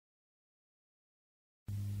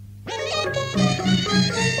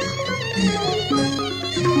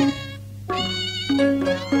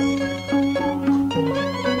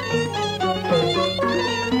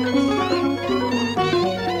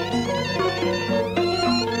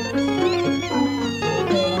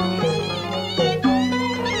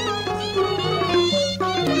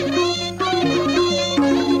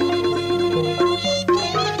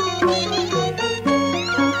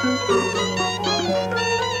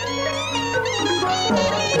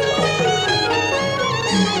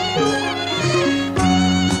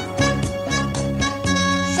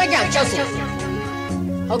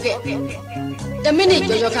Okay. The minute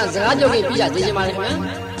you can radio be at the American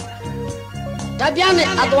Tabiane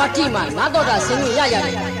Adwatima, Nadoda Senu Yaya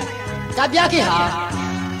Tabiaki Ha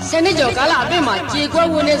Senator Gala Bema, Chico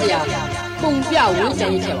Winezia, Pumpia Winter.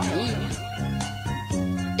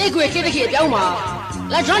 Take away Kitty Yama,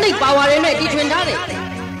 electronic power in it between Dare.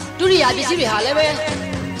 To the Abisibi Haleve,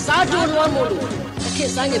 Saturn one more, a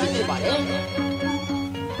kiss sang it with the body.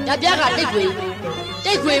 Tabiaka take away.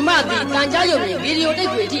 Take away Madi, Tanjayo, video take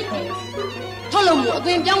away. Tolomo,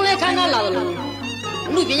 the young Canala.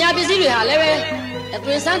 Looking at Busy Haleve, at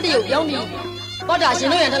present you young me. But as you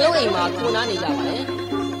know, and the low aim are Kunani.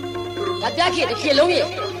 That jacket, the Kilomi,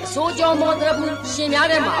 so John Mondrabu,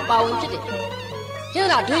 Shimiarema, bound to it. Here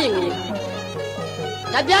are doing me.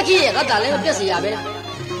 That Yaki, got a little busy Yabe.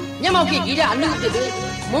 Yamoki, Gida, and look at it,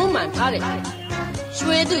 Moment, Tare.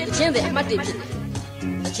 Shui do the change the Matip.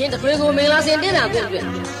 Change the Prego Melas and dinner.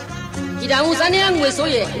 Ida was an young with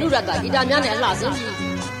Soye, Nurata, Idamian and Lassen.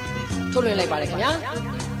 Told me like Baracana.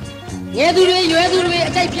 Yadure, you had to be a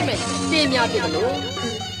type of Demia Piccolo.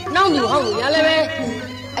 Now you home, Yaleve.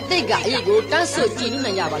 I think I go dance so Jin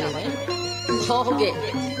and Yava. Oh, okay.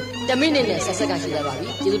 The minute is a second,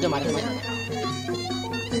 you do the matter.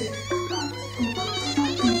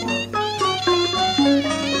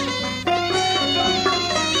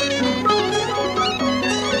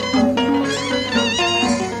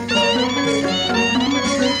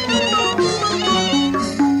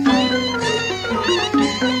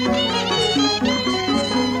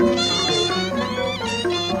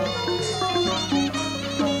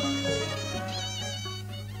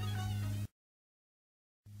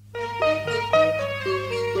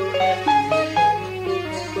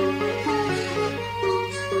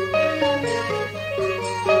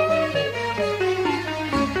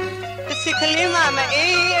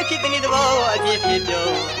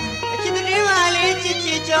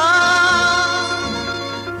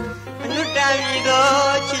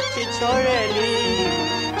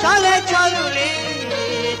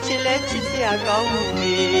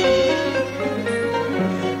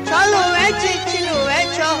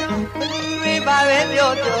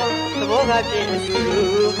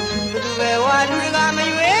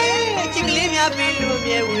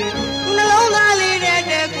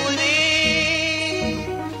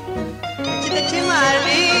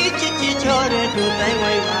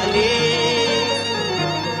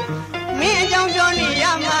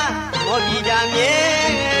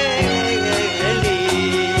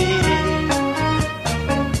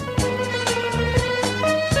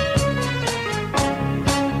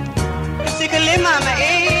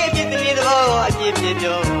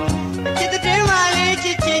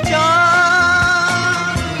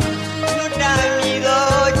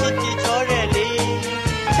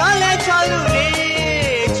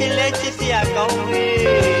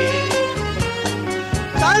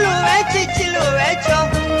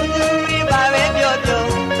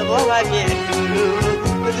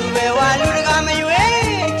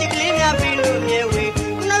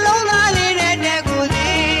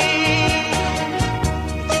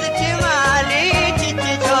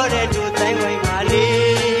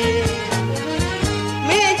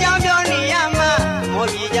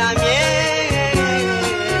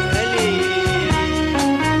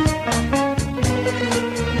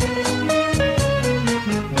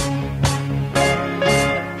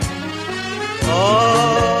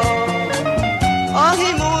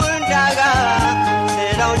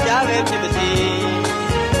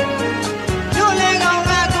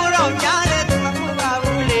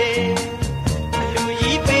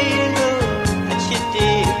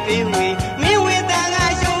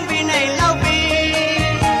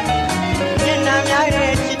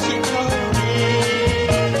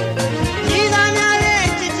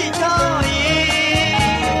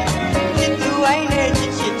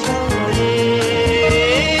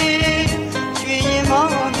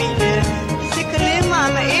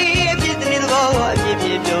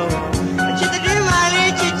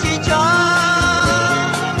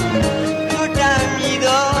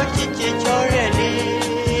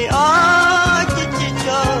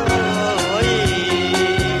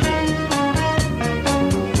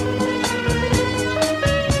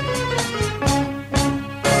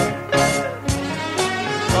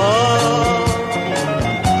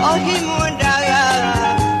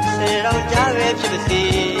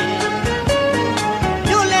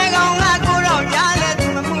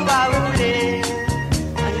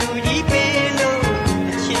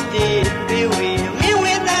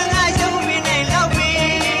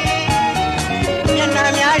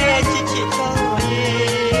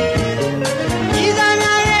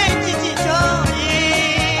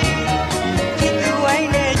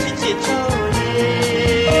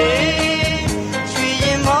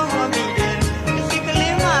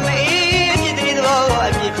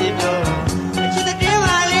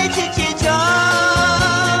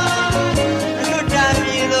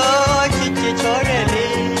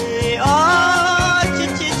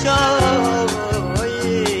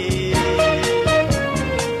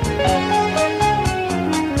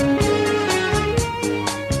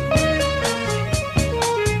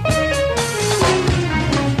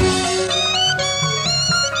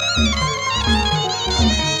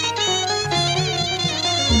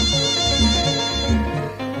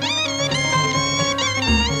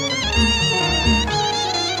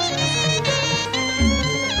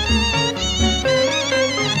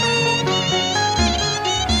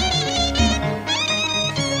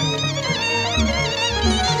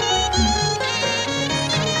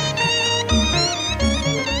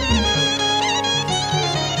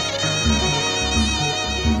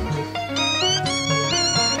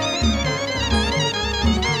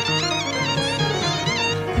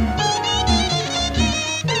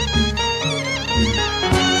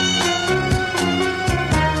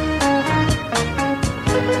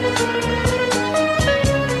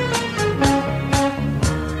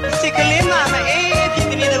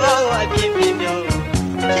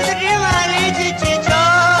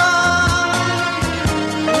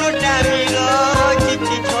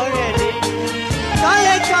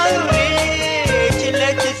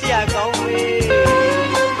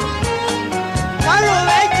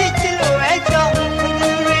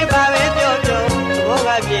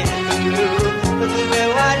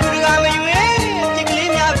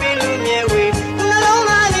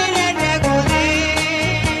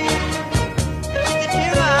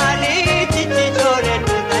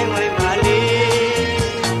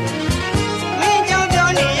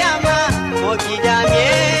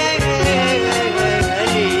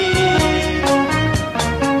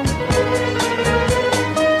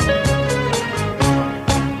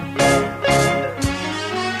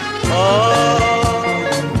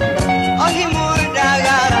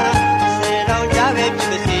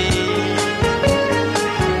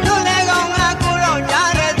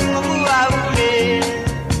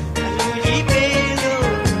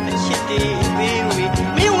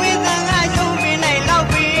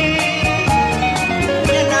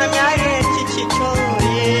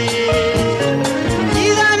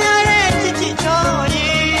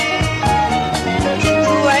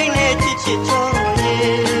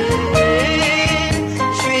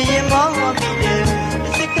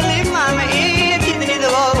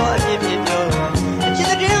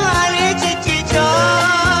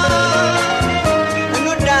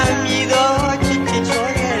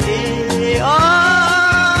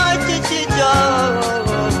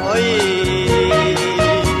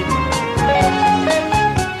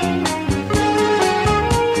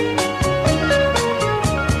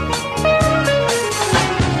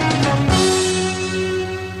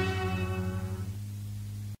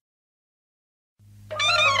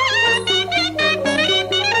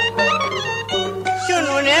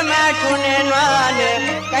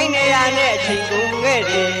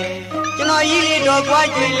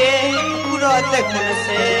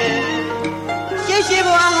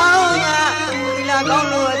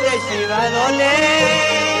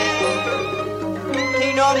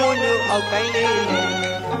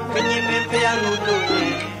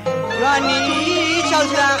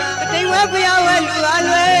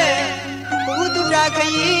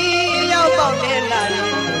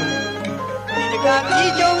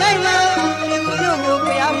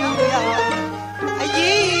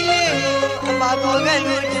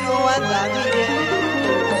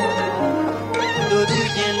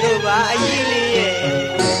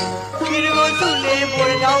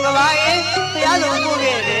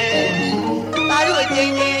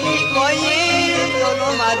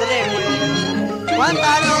 One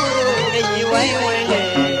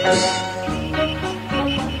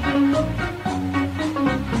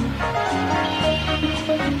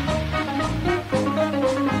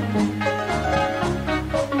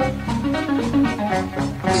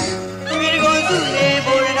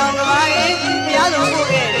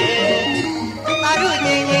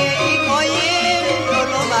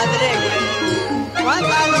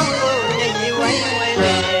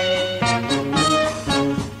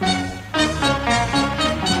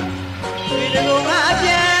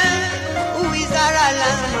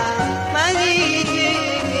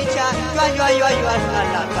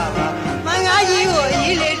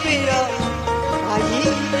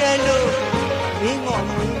တယ်လို့မင်းမော်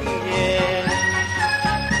မင်းရဲ့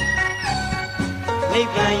နိ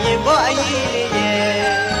ဗ္ဗာန်ရင်ဘောအရေးလေး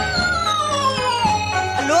ရဲ့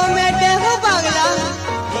အလိုမဲ့တဲ့ဟုတ်ပါကလား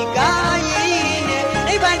ဒီကားရေးနဲ့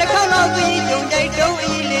နိဗ္ဗာန်တစ်ခေါက်လောက်ပြီးကြုံကြိုက်တုံးအ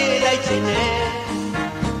ရေးလေးလိုက်ချင်တယ်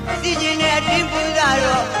သိချင်တဲ့အတင်းပူဇာ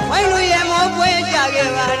တော့ဝိုင်းလို့ရမောပွဲကြခဲ့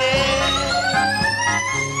ပါနဲ့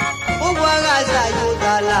ဘုရားကစာယူ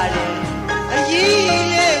သာလာတယ်အရေး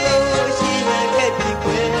လေးကိုရှိမှခဲ့ပြီ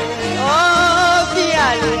ကွယ်ဩဖြစ်ရ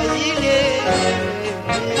လေအရေးလေး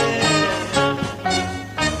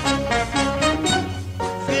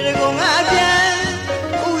ဖေရကုံကအပြန်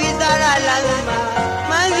ဥဝိသရလမ်းမှာ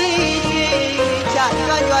မန်းကြီးချ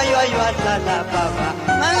ရွာလာလာပါပါ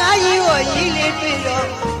မငါကြီးကိုရေးလေးတွေ့တော့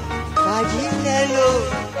ဘာကြီးလဲလို့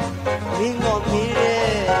မင်းမော်မင်း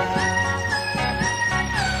ရဲ့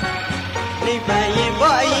နိဗ္ဗာန်ရင်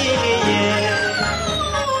ဘောအရေးလေးရဲ့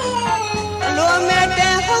အလိုမဲ့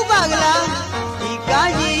တဲ့ဟုတ်ပါကလားဒီ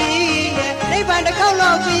ကားကြီးနဲ့နိဗ္ဗာန်တစ်ခေါက်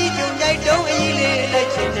လောက်ပြီးကြုံကြိုက်တုံးအရေးလေးလိုက်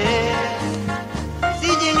ချင်တယ်စီ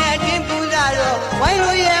ကျင်တဲ့အတင်းပူဇာတော့ဝိုင်း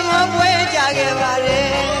လို့ရမောပွဲကြခဲ့ပါလေ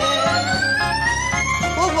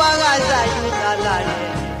ဘုရားကစာယူသာလာတယ်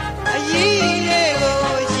အရေးလေးကို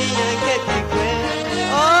ရှိရခဲ့ပြီကွယ်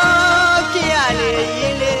ဩဖြစ်ရလေအ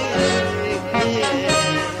ရေးလေး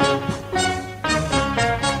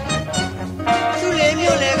သူ့လေ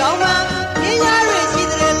မြို့လေကောင်းမှာရင်းသားတွေရှိ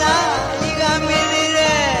တယ်လားဒီကမေးသေးတ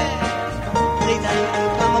ယ်စိတ်တိုင်းကို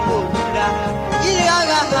ကမဖို့ဘူးလားဒီကငါ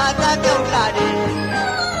သားပြောက်လာတယ်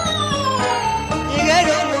ဒီကဲ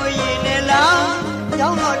တော့ကိုရင်နေလားကျော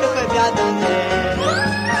င်းတော်တစ်ခွက်ပြသုံးတယ်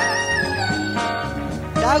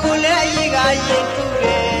ဒါကိုလည်းအရေးကရင်ထူတ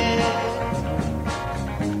ယ်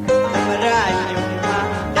သမရညုံမှာ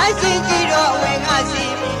တိုက်စင်ကြည့်တော့ဝင်ကစီ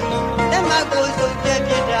လက်မကိုစုံပြ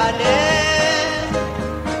ပြတာလေ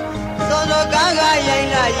စောစောကားကရိုင်း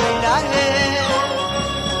လာလေ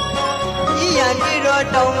ဤရန်တွေ့တော့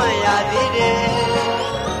တောင်းမှရသေးတယ်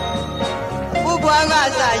ဘုရားက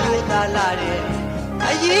စာယူသာလာတယ်အ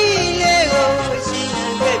ရေးလေးကိုရှိ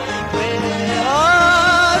ခဲ့ပြီကွယ်ဩ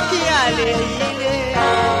ဖြစ်ရလေအရေးလေး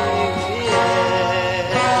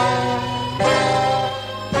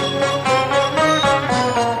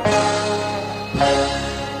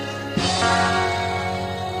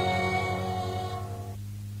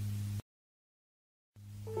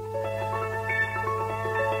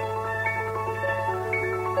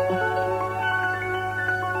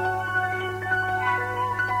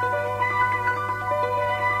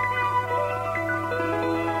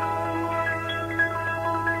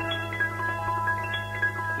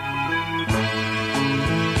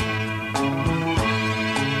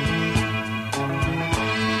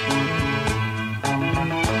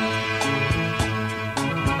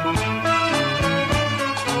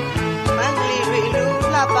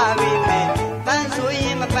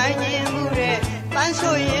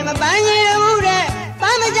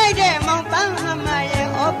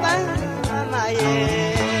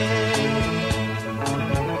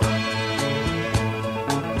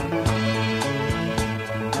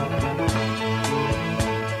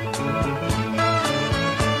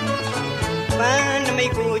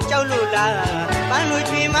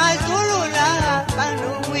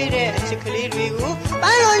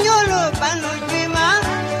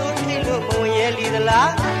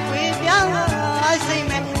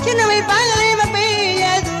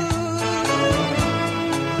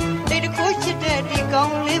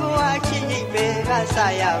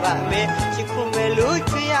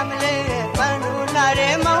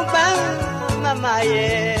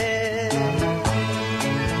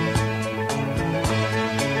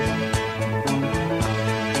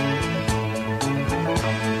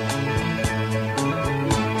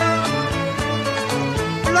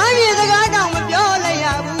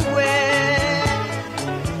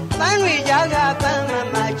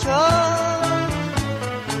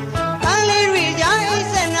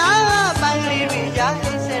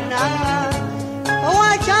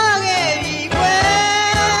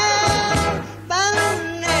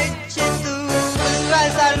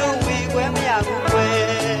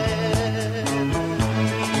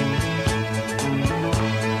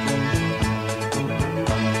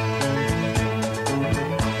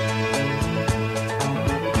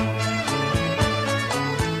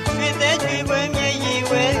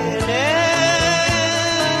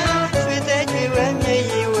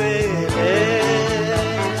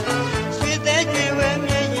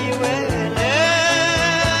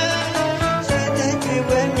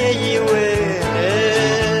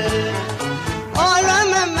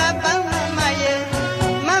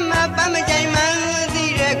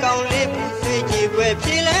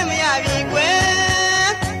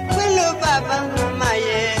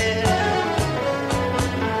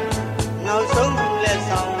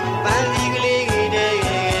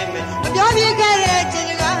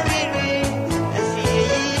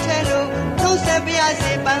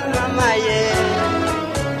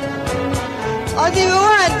ဒီဘဝ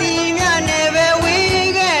ဒီမြနဲ့ပဲဝေး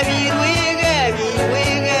ခဲ့ပြီဝေးခဲ့ပြီ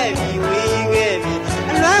ဝေးခဲ့ပြီဝေးခဲ့ပြီ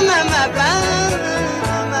အလွမ်းမမပန်း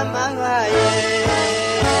မမကရဲ့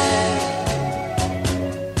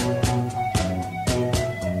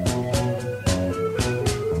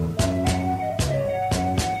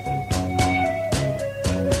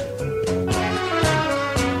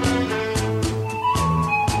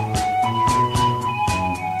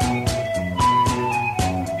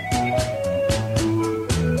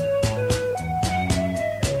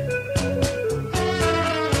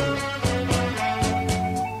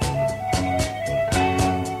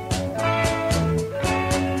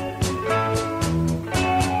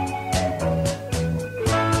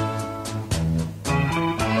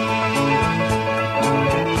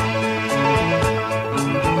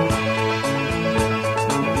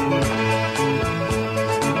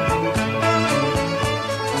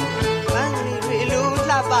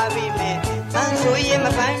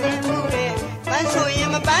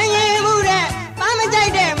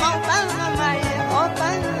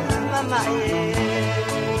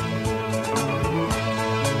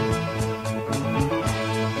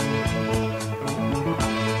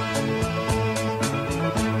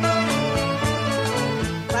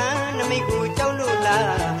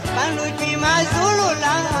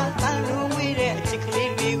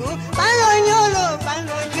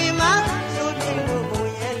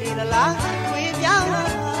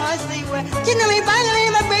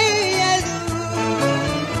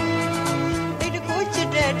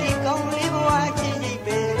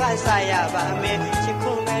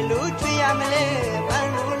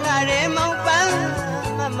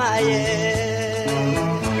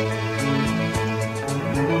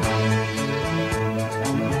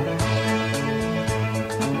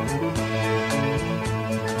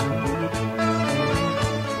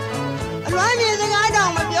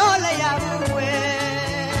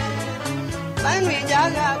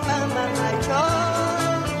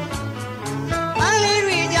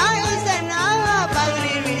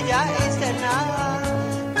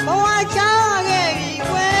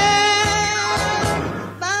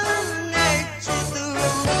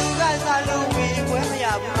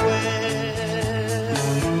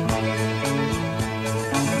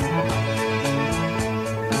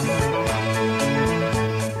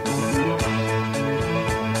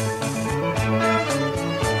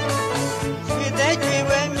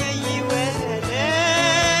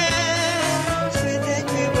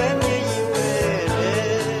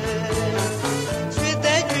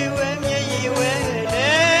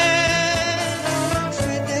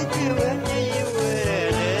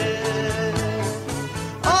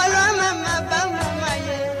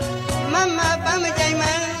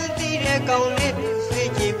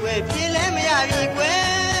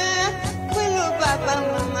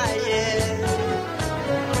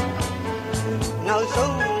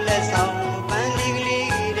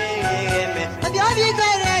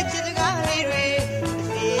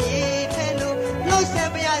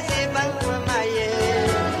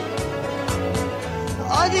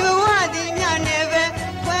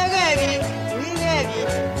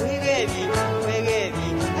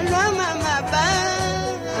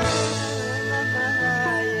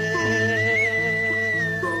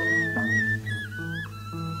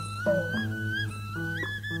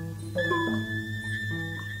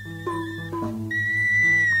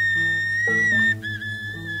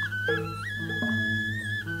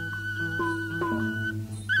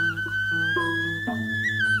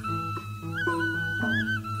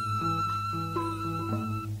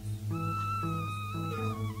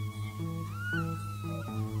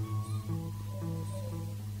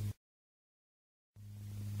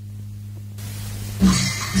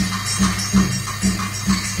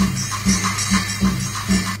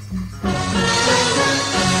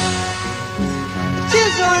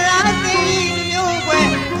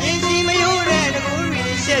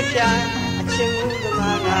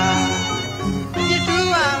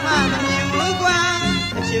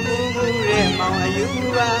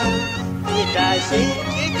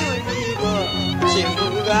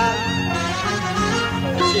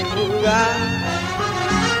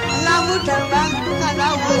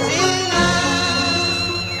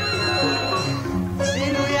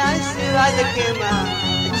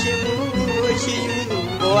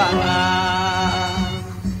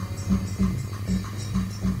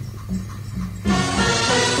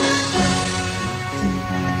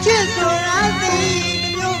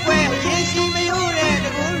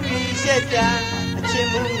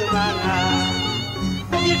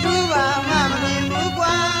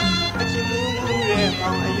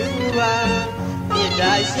မေတ္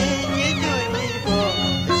တာရှင်ကျေးဇူးကြီးပေါ်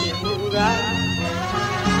အရှင်မူကား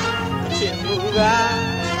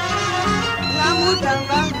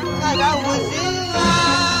Wuzima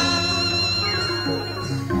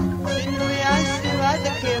Sinuya Siva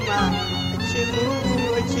the Kema Chimu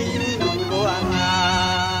Chimu Boama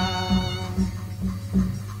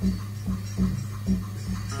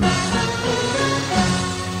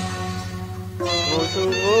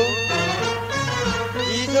Osuo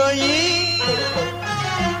Isoyi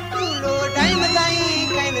Kulo Daimatai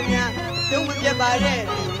Kainamia Don't get by it,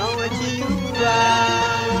 Mama Chiuba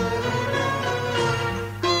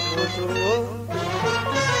Osuo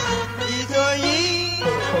Isoyi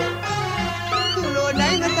Kulo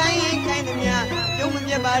Daimatai Kainamia Don't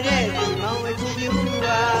get by it, Mama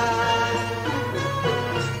Chiuba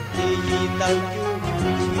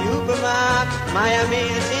Yubama Miami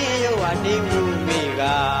see you are the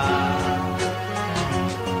Mega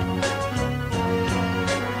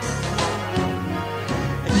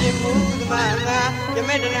Manga, you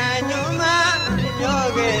made an anuma, you're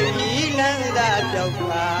getting that joke.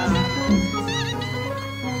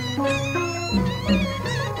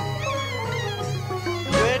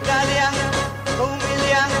 Dalia,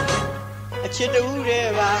 Comilia, a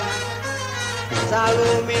chidureva,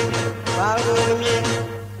 Salome, Salome,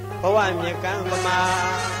 oh, I'm your grandma.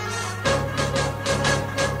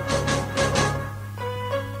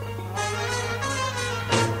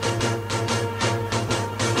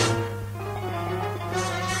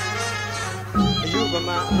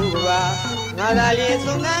 Nadali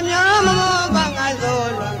Sunamya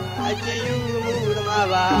Bangazol, I see you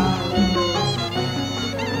Mava.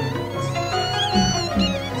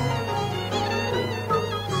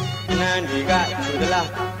 Nandi got to the la,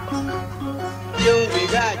 young we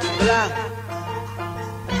got to the la,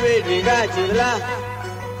 trade we got to the la,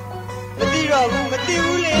 the zero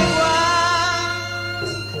Matula.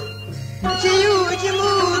 See you, you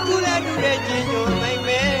move to that direction, my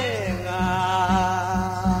man.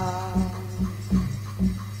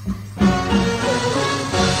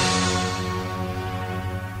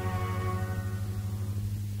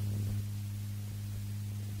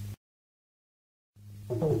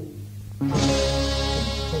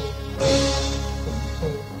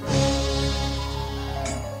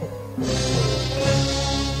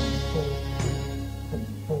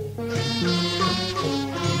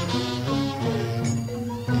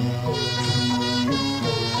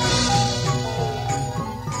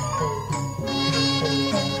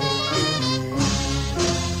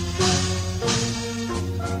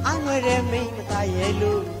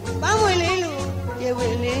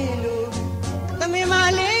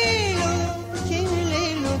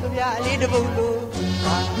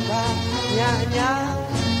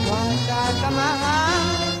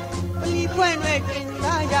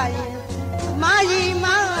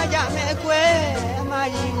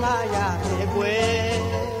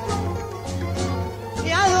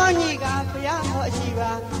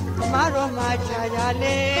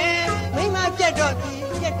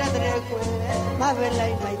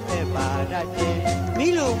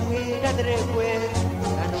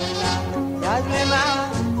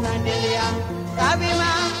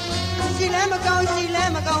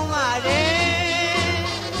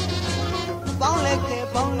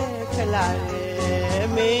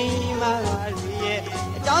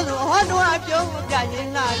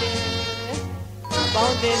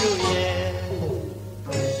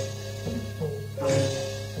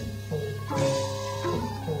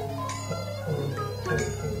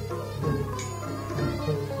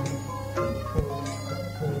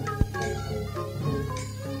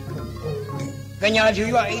 Kanya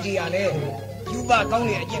Juva 80 ale, Yuba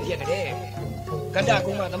County again here.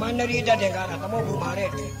 Kadakuma, the Manari Dadanga, the Mobu Mare,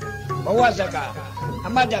 Bawazaka,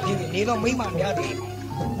 Amada Nido Mima Yadi,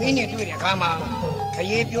 Mini to the Kama, a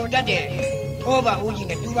year pure daddy, over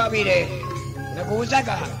Uji and Tuba Vide,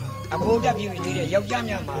 Nagozaka, a Boda View in the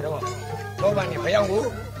Yokjana Maro, Toba and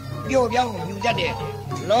Payangu, Yo Young, you daddy,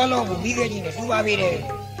 Lolo, bigger in the Tuba Vide,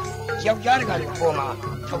 Yokjana Koma,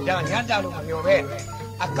 Top down Yada on your way,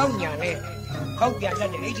 a Kaunya. How can that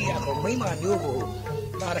 80 years of Mima Yugo,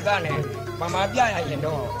 Margane, Mama Bia, you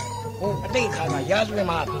know, who a day have a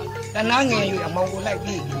Yazwima, the Nangi, a Mongo like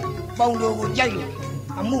me, Bondo would jail,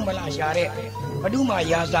 a Mumala Share, Paduma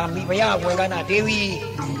Yaza, Mibaya, Wangana Devi,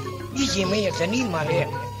 Easy me as an Imare,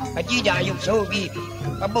 a Jida, you so be,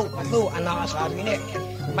 a boat, a bow, and a Sabine,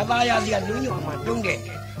 Mabaya, the Aluno, Matunge,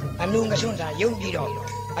 a Nungasunda, Yogido,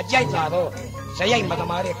 a Jaitado, Sayay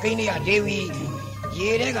Matamare, Kenia Devi.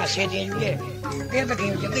 Yerega said in you, get the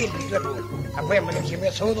king to a woman of Jimmy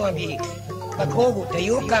Sodomi, a Kobu, the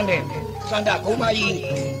Yukande, Sanda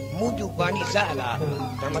Kumai, Mutu Bani Saga,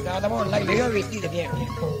 the Madama like the Yuri did again.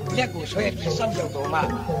 Lego sweat the Sanjo Doma,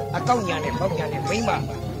 a Konyan and Bokan and Mima,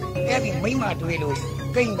 အဲ့ဒီမိမတွေလို့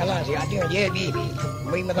ကိန်းမလားစီအတင်းရဲပြီး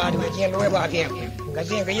မိမသားတွေချင်းလွဲပါဖြင့်က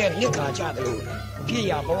စင်ကရဲ့နှစ်ခါချတယ်လို့ဖြစ်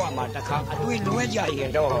ရဘဝမှာတစ်ခါအတွေ့လွဲကြရ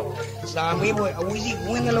င်တော့စာမေးပွဲအဝီးစီဝ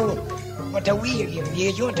င်းကလေးပထဝီရဲ့မြေ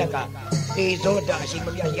ကျွတ်တက်ကသေသောတာရှိမ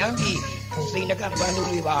ပြရမ်းပြီးစိန်တကပန်း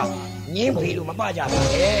တွေပါညင်းဖေလို့မပကြပါ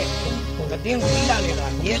နဲ့ကတင်းဝီလာနေတာ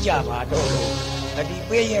မြဲကြပါတော့လို့တတိ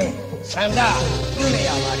ပေးရင်ဆန္ဒပြုနေရ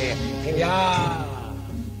ပါတယ်ခင်ဗျာ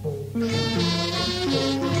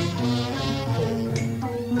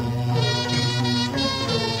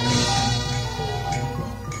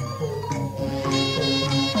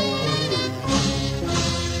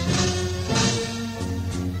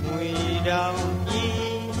တောင်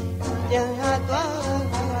ကြီးပြန်လာ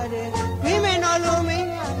သွားတယ်မိမတော်လိုမိ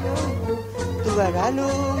မမျိုးသူကဒါ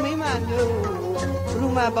လိုမိမမျိုးလူ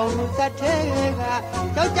မပေါင်းလူစက်ထဲက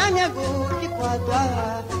ကြောက်ကြမြတ်ကိုပြစ်ခွာသွား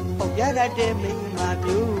ပေါ့ရတဲ့မိမ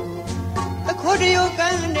မျိုးအခိုးတရုတ်က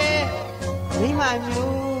န်းတဲ့မိမ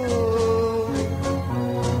မျိုး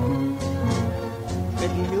က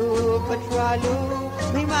လေးလိုပထဝါလို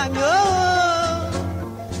မိမမျိုး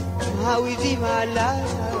မဟာဝီစီမာလာ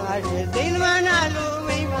သိလမနာလို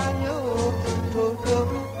မိမမျိုးထိုး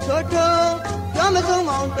ကြောမဆုံး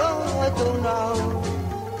အောင်တော့တုံတော်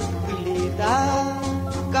ကိလေသာ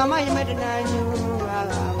ကာမယမတနာညူ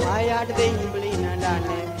မာယာတသိပလိနန္ဒ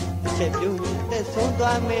နဲ့ချက်ပြုအသက်ဆုံး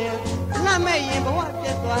သွားမယ်နှမဲ့ရင်ဘဝပြ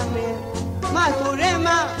တ်သွားမယ်မဆိုရဲမ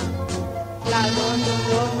လာတော်သူ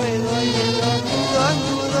တော်ဝေတော်ရင်တော်သူ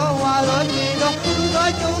တော်ဝါတော်ရှင်တော်သူ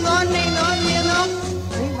တော်ကျုံတော်နေတော်မြင်တော်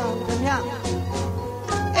မိမတို့မြ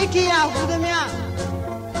အိတ်ထရဟူသည်မြ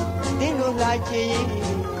တင်းတို့လာချေ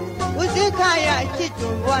ဝိသေခရအချစ်ကျွ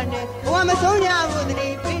န်းဘဝနဲ့ဘဝမဆုံးရဘူးတ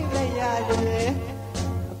ည်းပြိလိုက်ရတယ်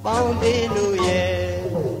အပေါင်းသေးလို့ရဲ့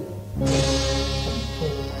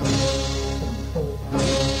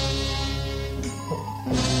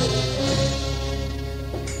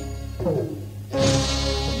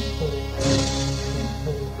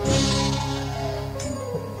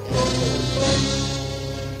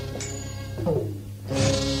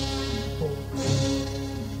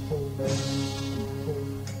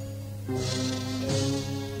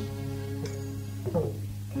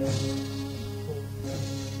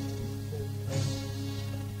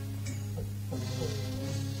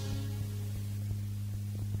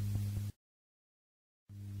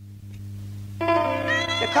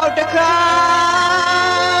ခေါက်တခါ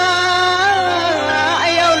အ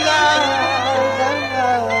ရောက်လာ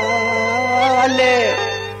လေ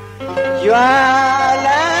ရွာ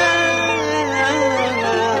လာ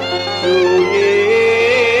သူနေ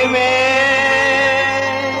မ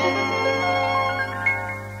ယ်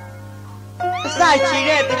အစချီ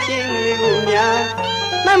တဲ့တခြင်းလေးကိုများ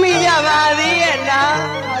မမိရပါသေးရဲ့လား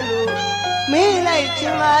လို့မေးလိုက်ချ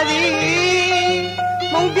င်ပါသည်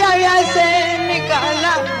မုံပြရစဲနှစ်ကာလ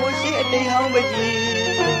ကိုရှိအတိတ်ဟောင်းမကြီး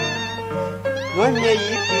ဝမ်းမြေ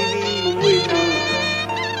ကြီးပြီးပြီးဝေလို့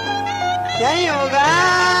ရန်ယောက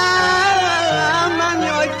မ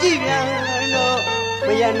မျောကြည့်ပြန်တော့မ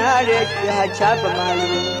ရနာတဲ့ကြာချပမာ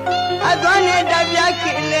လို့အသွားနဲ့တပြခ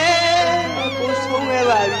င်လေကိုဆုံးခဲ့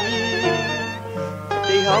ပါပြီအ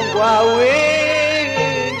တိတ်ဟောင်းกว่าဝေး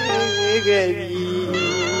ခဲ့ပြီ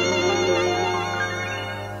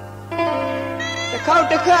ခေါက်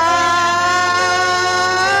တခါ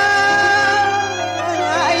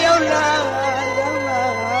အရောက်လာ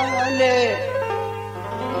လေ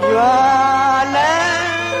ရွာလန်း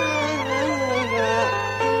က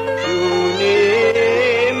သူနေ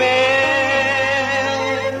မ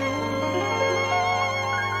ယ်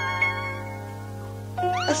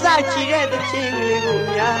အစချီတဲ့တခြင်းလေးကို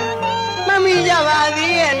များမမိကြပါ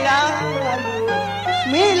သေးရဲ့လား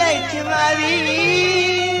မေးလိုက်ချင်ပါသည်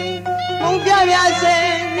မုံပြပြစဲ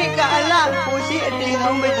နှစ်ကာလကိုရှိအတိတ်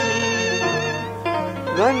ဟောင်းမကြီး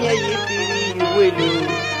လွမ်းမြေရည်တီးဝေလို့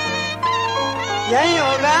ရန်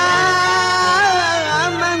ယောက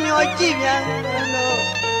မမျောကြည့်ပြန်တော့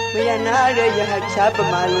မရနာတဲ့ရဟချပ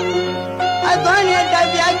မာလို့အသွားနဲ့တ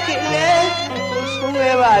ပြခင်လေကိုဆုံး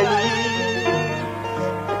ခဲ့ပါပြီ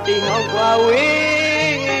အတိတ်ဟောင်းกว่า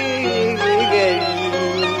ဝေးခဲ့ပြီ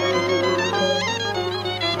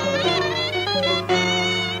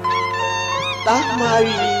တာမာ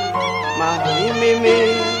ရီမာမေမေ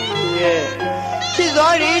ရဲ့ချစ်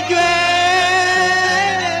စောရီကျွဲ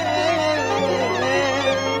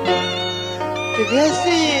တကယ်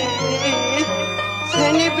စီဆ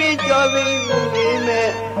ယ်နှစ်ပြကြော်ပြီးနေ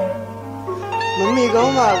မဲ့မမီကော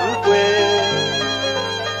င်းပါဘူးကွယ်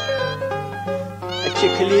အချ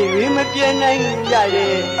စ်ကလေးတွေမပြတ်နိုင်ကြ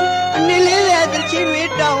တဲ့အနည်းလေးတဲ့တချင်တွေ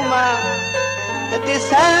တောင်းမှတသစ္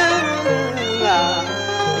စာက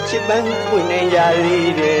ချစ်ပန်းပွင့်နေကြ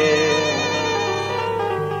သေးတယ်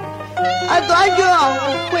အသွားကြောင်း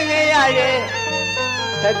ဖွင့်ခဲ့ရတဲ့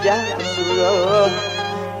ထပ်ပြဆိုတော့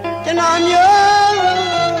ကျွန်တော်မျိုး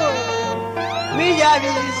မိကြ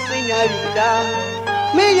ပြီစိတ်ညာပြီလား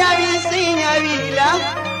မိကြပြီစိတ်ညာပြီလား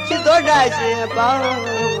ချစ်တော်တာရှင်အပေါင်း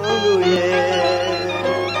တို့ရဲ့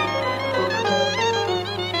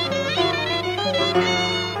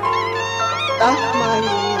တောင်းမ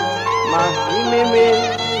ကြီးမာမေမေ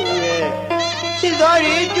ရဲ့ချစ်တော်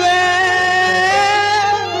ရီကျွဲ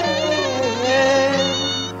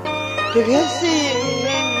တကယ်စီ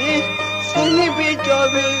ဆင်းနေပြီကြော်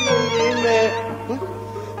ပြီမဲ့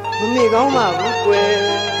မမေကောင်းပါဘူးကွယ်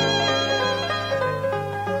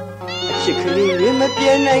အချစ်ကလေးတွေမ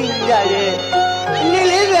ပြေနိုင်ကြတဲ့အနည်း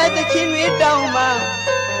လေးပဲတချင်တွေတောင်းမှ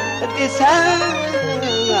အသစ္စာ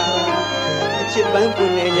ကအချစ်ပန်းပွ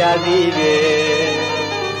င့်နေကြသေးတယ်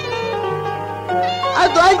အ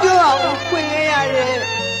သွားကြအောင်ဖွင့်ရတဲ့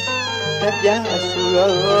တပြားအဆူ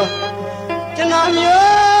ရောကျွန်တော်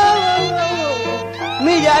မျိုး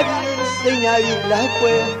မိရပြီစိတ်ညာပြီလားကွ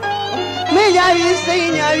ယ်မိရပြီစိတ်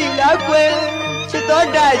ညာပြီလားကွယ်ချစ်တော်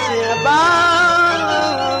တာရှင်အပေါ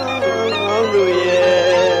င်းတို့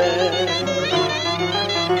ရဲ့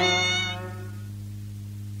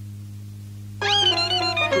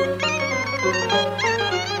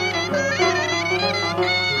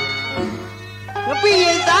ငပိရ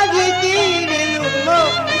သားကြီးကြီးတယ်လို့မို့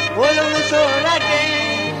ဘိုးလုံးမဆိုရတဲ့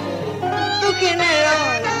ဒုက္ခနဲ့တော့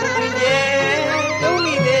ပြင်းကျဲတုံး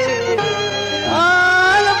မိသေး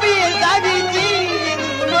ငပိရသားကြီးကြီးတယ်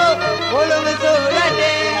လို့ဘိုးလုံးမဆိုရ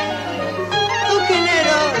တဲ့ဒုက္ခနဲ့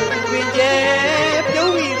တော့ပြင်းကျဲ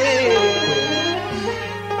ပြုံးမိသေး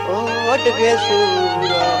တကယ်ဆို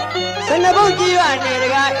တော့စနဘုတ်ကြီးရနေတ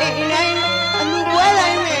ကားအိမ်တိုင်းအလူပွဲတို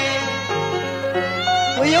င်းနဲ့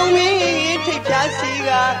ဝယုံမင်းထိပ်ဖြားစီ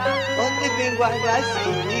ကသစ်ပင်ကွာရာ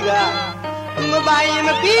စီကမပိုင်မ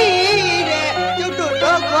ပြီးတဲ့ကျုပ်တို့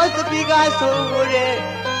တော့ခေါ်စပီကဆိုတဲ့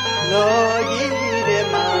လော်ကြီးတဲ့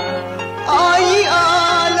မှာအော်ကြီး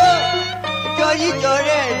အော်လို့ကြော်ကြီးကြော်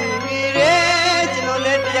တဲ့လူတွေတဲ့ကျွန်တော်လ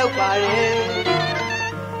ည်းတယောက်ပါတယ်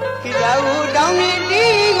ခိတာဦးတောင်းနေ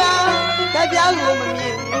တီးကတပြားကိုမမြ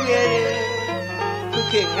င်ဘူးရဲ့ဒုက္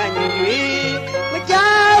ခငါညွတွေမကြော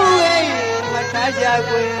က်ရဲ့မထားကြ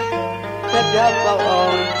ကွယ်တပြားပေါအော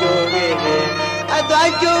င်ကြိုခဲ့တယ်အ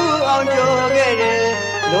သွားကျိုးအောင်ကြိုခဲ့တယ်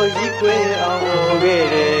လို့ကြီးကွယ်အောင်ဟောခဲ့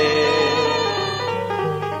တယ်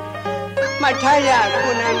မှတ်ထားရခု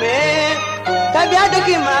နမယ်တပြားတစ်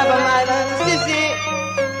ခေတ်မှာဗမာသာစစ်စစ်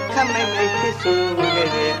ခတ်မိုက်မိုက်ဖြစ်ဆိုခဲ့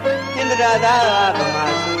တယ်ဟင်္ဒရာသာဗမာ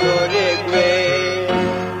သူတော်တဲ့ကွယ်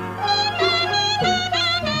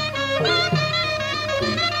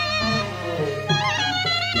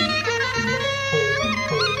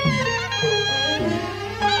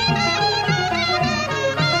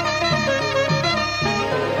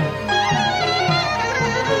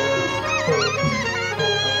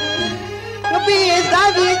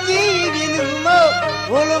စားပြီးကြီးပြင်းသူမို့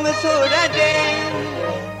ဘိုးလုံးမဆိုရတဲ့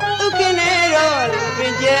ဒုက္ခနဲ့တော့ပ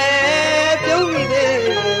င်ကျဲပြုံးမိသေး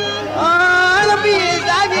လပိ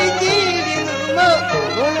စားပြီးကြီးပြင်းသူမို့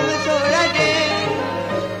ဘိုးလုံးမဆိုရတဲ့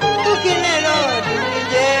ဒုက္ခနဲ့တော့ပင်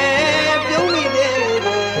ကျဲပြုံးမိသေး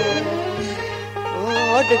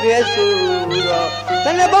တကယ်ဆိုတော့သ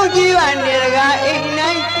နပုတ်ကြီးပါနေတကားအိမ်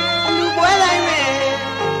တိုင်းအလူပွဲတိုင်းနဲ့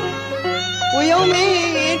ဝယုံမ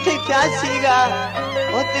င်းထိပ်ဖြားစီက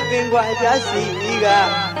သစ်ပင်ကွာရာစီက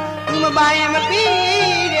မပိုင်မ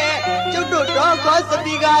ပြီးတဲ့ကျုပ်တို့တော့ခေါ်စ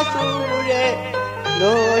ပီကဆိုတဲ့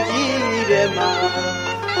လော်ကြီးတဲ့မှာ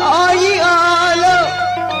အော်ကြီးအော်လို့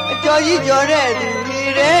အကျော်ကြီးကြော်တဲ့သူတွေ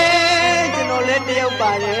တဲ့ကျွန်တော်လည်းတယောက်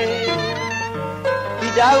ပါတယ်ဒီ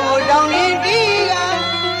တာကိုတောင်းနေတီးက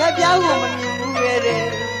တပြားကိုမမြင်ဘူးရဲ့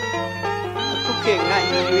အခုခေတ်ငါ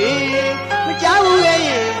ညွေမကြောက်ဘူးရဲ့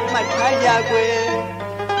မှတ်ထားကြကွယ်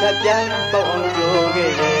တပြားပေါအောင်ကြို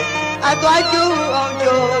ခဲ့တယ်အသွားကျူအောင်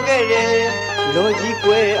ကြိုခဲ့တယ်လူကြီး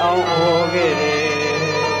ကွယ်အောင်ဟောခဲ့တယ်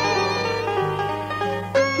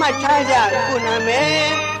မှတ်ထားကြခုနမယ်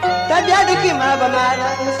တပြားတစ်ခေတ်မှာဗမာသာ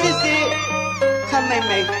စစ်စစ်ခတ်မိုက်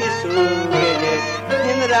မိုက်ဖြစ်ဆိုခဲ့တယ်ဟ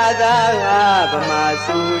င်္ဒရာသာကဗမာ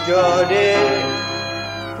စုကြော်တယ်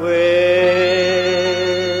ကွယ်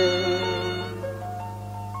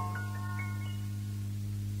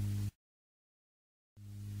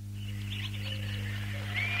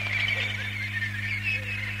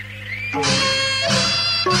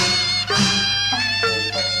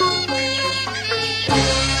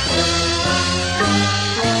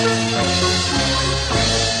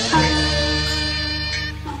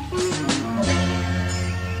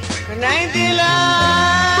နိုင်တိ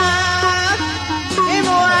လားဒီ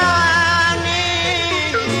မော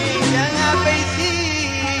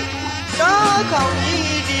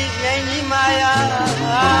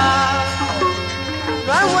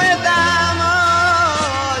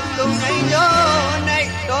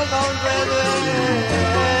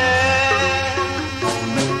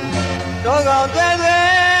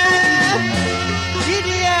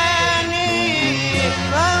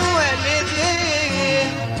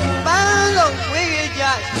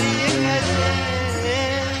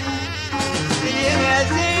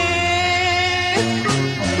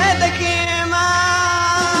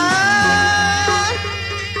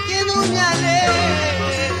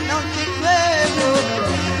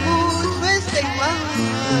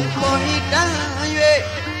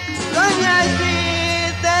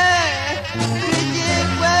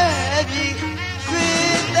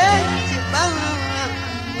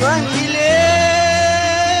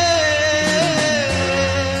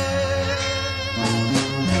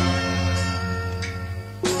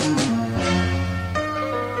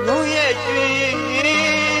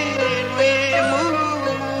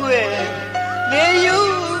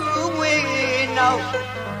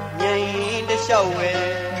ကြောက်ဝဲ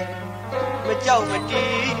မကြောက်မ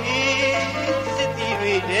တီးစစ်တီ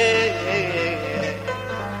တွေတဲ့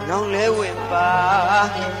နောင်လဲဝင်ပါ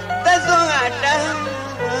သက်စွန်ကတန်း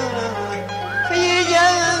ခရီးကြ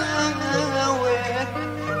ဝဲ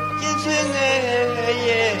ကျင်းဆွေငယ်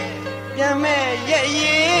ရဲ့ပြန်မဲ့ရဲ့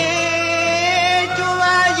ရဲ့ကျူ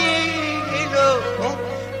ပါရဲ့လို့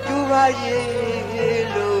ကျူပါရဲ့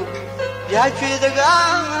လို့ပြာချွေစ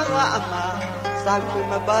ကားအမစာခွေ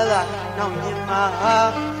မပါလားနောက်မြင်မှာ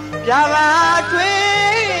ပြာပါ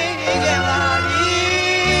ထွေးခဲ့ပါပြီ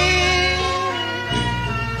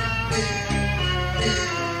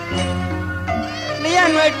လျှက်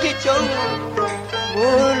ရွယ်တစ်ချုံ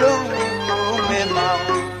မိုးလုံးမဲမောင်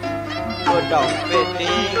တို့တောင်ပဲတ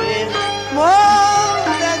င်မော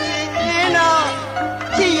တဲ့စင်တော့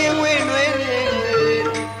ချစ်ရင်ဝေးလွယ်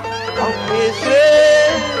အောက်ပြေးဆွေ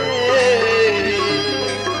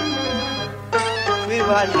ဝေး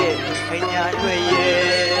ပါလေခညာတွေ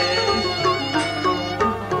ရဲ့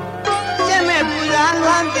ကျက်မဲ့ပူလာလ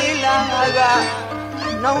မ်းသေးလာက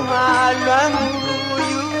နောက်မှလွမ်းမှု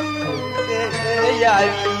ယူခဲ့ရ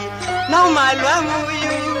ပြီနောက်မှလွမ်းမှု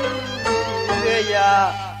ယူခဲ့ရ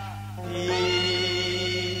ပြီ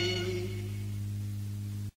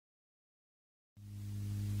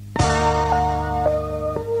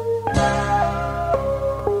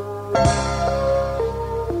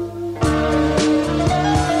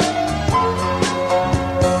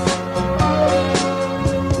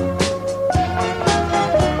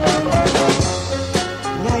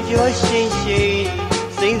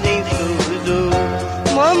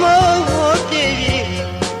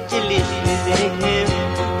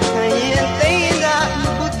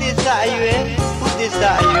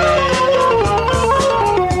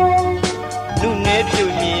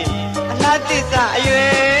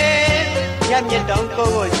မြတ်တောင်ကို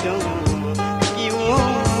ကိုရှုံးပြူ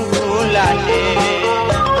လာလေ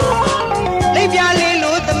လိပ်ပြလေး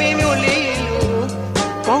လို့သမီးမျိုးလေးလို့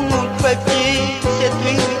ကောင်းကောင်းထွက်ပြေးချက်သွ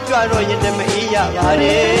င်းကြွတော့ရတဲ့မအေးရပါတ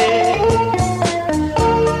ယ်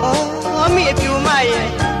အော်မိအပြူမရဲ့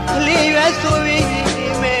ကလေးရွယ်ဆိုပြီး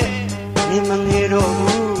မဲ့နေမငယ်တော့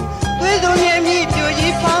ဘူးသွေးစုံရဲ့မြည်ပြူ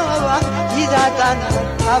ကြီးဖားပါကြီးစားတန်း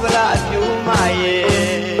သာဗလာအပြူမ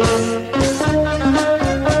ရဲ့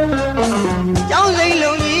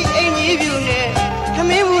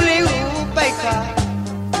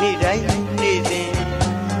နေ့တိုင်းနေ့စဉ်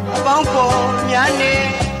အပေါင်းဖော်များနေ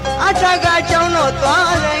အထက်ကကြောင်းတော့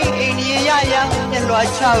သွားတိုင်းအိန္ဒိယရညလွာ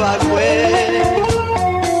ချပါကွယ်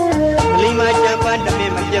မလီမချမ်းပန်းတမ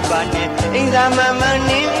င်မပြတ်ပါနဲ့အိမ်သာမန်မှန်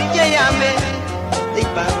နေကြရမယ်သိ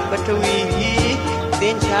ပ္ပံပထဝီသ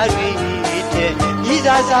င်္ချာတွေတဲ့ဤ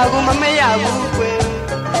သာစာကိုမမရဘူးကွယ်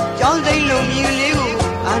ကြောင်းစိတ်လုံးမြည်လေးကို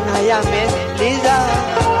အာနာရမယ်လေးစား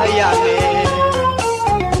ရမယ်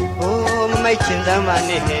မိုက်ချင်သမ်းပါ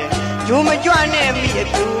နဲ့ဂျိုးမကြွနဲ့မိအ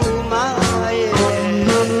ပြူမရဲ့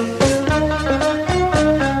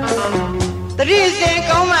တတိစင်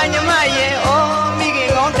ကောင်းမှညီမရဲ့ဩမိခင်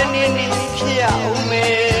ကောင်းတနေ့နေ့ဖြစ်ရအောင်မ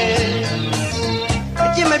ယ်အ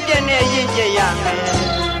ကျင့်မပြတ်နဲ့ရင့်ကျက်ရမယ်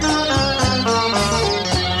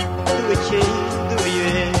သူ့အချင်းသူ့ရွ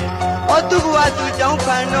ယ်ဩသူ့ဘဝသူ့ကြောင်းဖ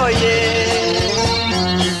န်တော့ရဲ့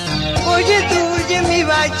ကိုချစ်သူချင်းမိ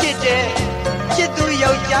ပါချစ်တဲ့ချစ်သူ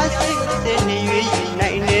ယောက်ျားစိတ်စင်နေရွေး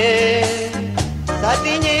နိုင်တယ်ဇာ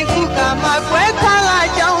တိငြိမ်ခုကမှာကွဲခါကအ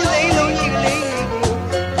ကြောင်းစိတ်လုံးကြီးလေး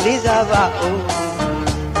လေးစားပါဦး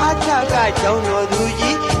အထကကြောင်းတော်သူ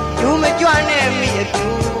ကြီးယူမကြွနဲ့မိအပြူ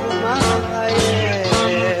မရဲ့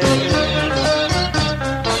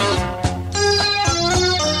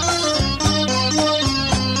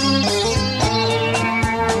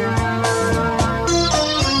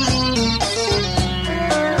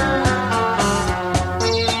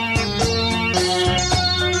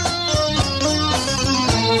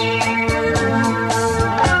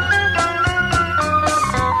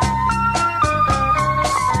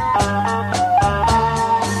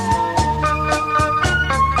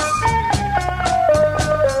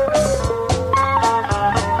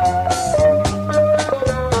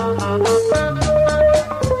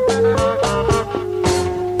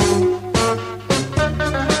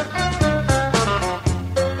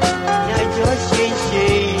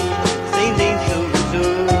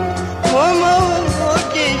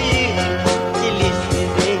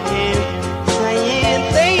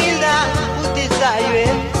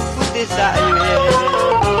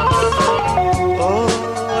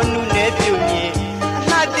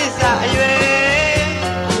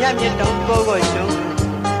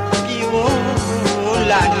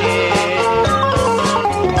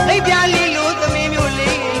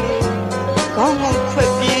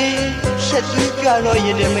လို့ရ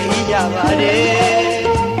တဲ့မအေးကြပါနဲ့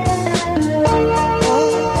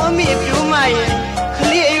ဟောမိပြူမရဲ့ခ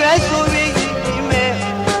လေးအရွယ်ဆိုပြီးဒီမဲ့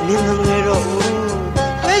နင်းမလဲတော့ဘူး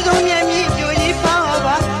ဝဲဆုံးမြတ်မြည်ကြိုကြီးဖောင်း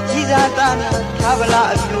ပါကြီးစားတာနာထားပလား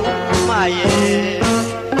အပြူမရဲ့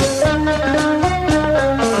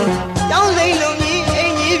ကျောင်းစိန်လုံးကြီးအ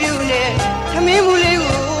င်ကြီးပြူနဲ့ခမင်းမူလေး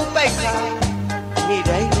ကိုပိုက်ခါနေ့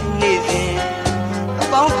တိုင်းနေ့စဉ်အ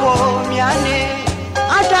ပေါင်းဖော်များနဲ့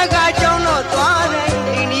အထက်ကကျောင်းတော့သွားတယ်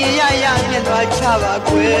အိန္ဒိယရမြတ်သွားချပါ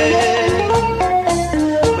ကွယ်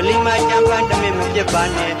မလီမကြံပန်းတမင်မပြတ်ပါ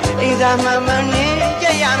နဲ့အိမ်သာမှန်မှန်နဲ့ကြ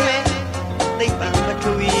က်ရမယ်သိပ်ပံမ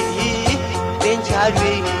ထူီပင်ချ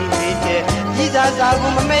တွေနေတဲ့ကြီးစားစာ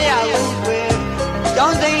ကိုမမဲ့ရဘူးကွယ်ကျော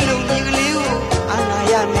င်းစိန်လူကြီးကလေးကိုအာနာ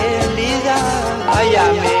ရမယ်လေးစားအားရ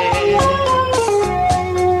မယ်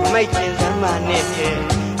မမိုက်ကျင်စမ်းမနဲ့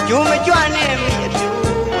ဂျိုးမကြွနဲ့မိအပြူ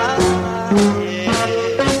ပါ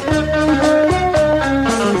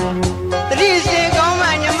တတိစေကောင်းမှ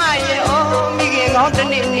ညမရဲ့အော်မိခင်ကောင်းတစ်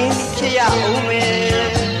နေ့နင်းဖြစ်ရအောင်မ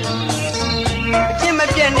ယ်အချင်းမ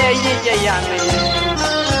ပြတ်နဲ့ရင့်ကြရမယ်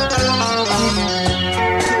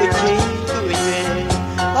သူ့ချင်းသူ့ရဲ့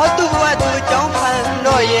ဟောသူ့ဘဝသူ့ကြောင်းဖန်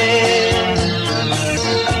တော့ရဲ့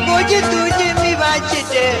ကိုချစ်သူချစ်မိပါချစ်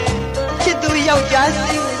တဲ့ချစ်သူယောက်ျား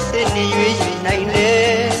စိတ်စစ်နေရွေးနိုင်တ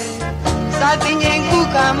ယ်စာတင်ငင်ခု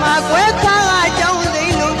ခါမှာကွဲခါအကြောင်းသိ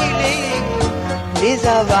လုံးကြီးလေးလေး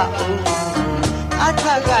စားပါဦးအထ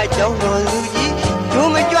က်ကကြောင်းတော်လူကြီးဒု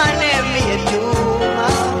မကြွနဲ့မိအပြူ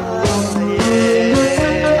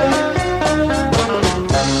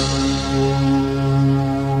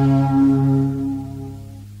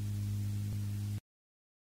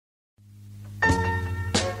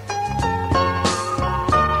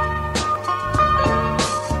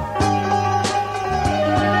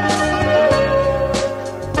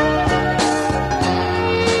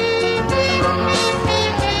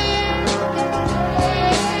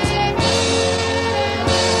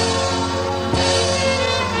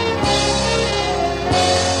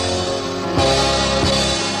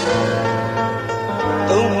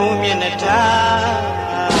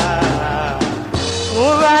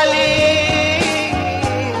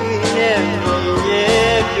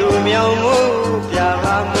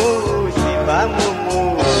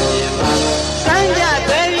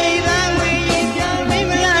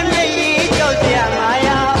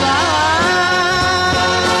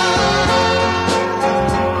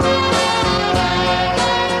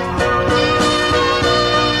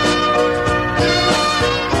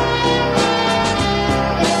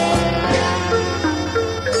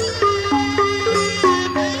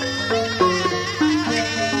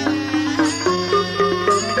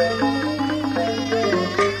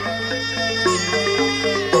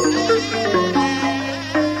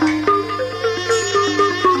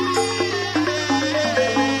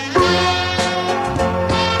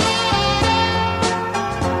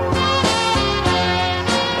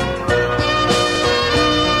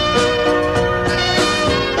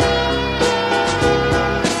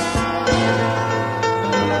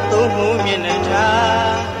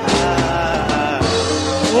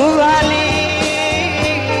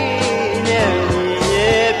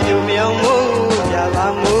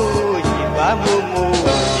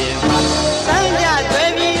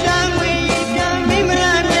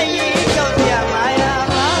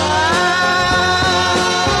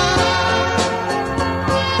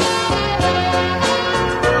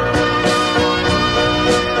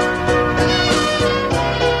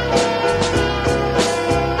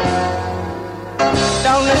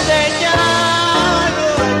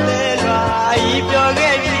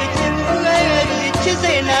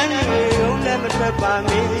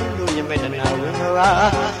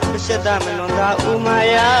မရှက်သမလွန်သာဥမာ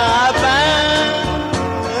ယာပ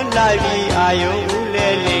န်းလာပြီးအာယုံဦးလဲ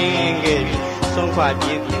လင်းခဲ့ပြီးဆုံးခွာပြ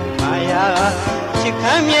င်းမာယာချစ်ခ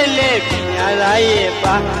မ်းမြဲလဲပညာသားရဲ့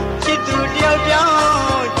ပါချစ်သူတယောက်ကြော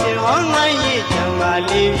င့်ချစ်ဟောင်းနိုင်ရဲ့ချမ်းပါ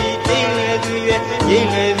လေးပြီးတိမ်လေသူရဲ့ရိမ့်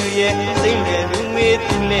လေသူရဲ့စိမ့်လေသူမေး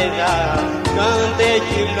သူလဲသာကံတဲ့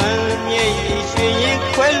ချီလွမ်းမြဲရည်ရွှေရင်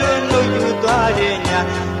ခွဲလွန်လို့ယူသွားတဲ့ညာ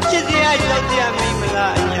ချစ်စရာကြောက်စရာမိမ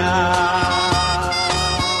လားအညာ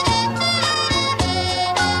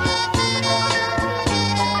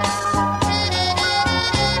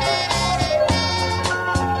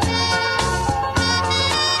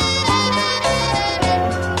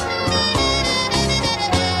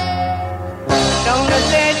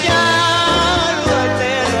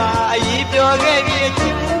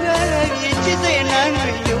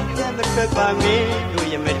ပါမင်းတို့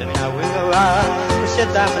ရမဲ့တနာဝင်းကပါရှက်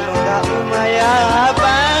တာမလုံးတာဥမာယာပ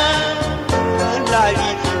န်းလာ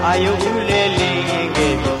ပြီးအာယုံဦးလဲလင်းခဲ့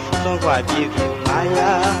ပြီးသုံ ဆုံးခွာပြည်သူမာ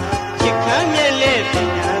ယာချစ်ခံမြဲလေပ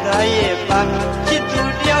ညာသာရဲ့ပါချစ်သူ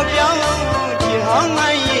တယောက်ပြောင်းချစ်ဟောင်းမ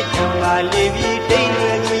ရဲ့ကြောင့်ပါလေပြီးတိမ်ရွ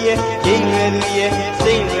ယ်သူရဲ့ဒိမ်ရွယ်သူရဲ့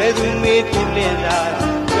စိတ်ရွယ်သူမေးသူလက်သာ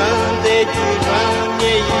ကျွမ်းသေးချွေကျွမ်း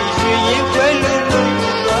မြဲရည်ရွှေရင်ခွဲလို့လို့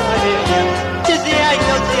သွားတယ်ချစ်စရာ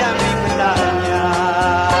ကြောက်စရာမိမလား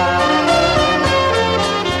များ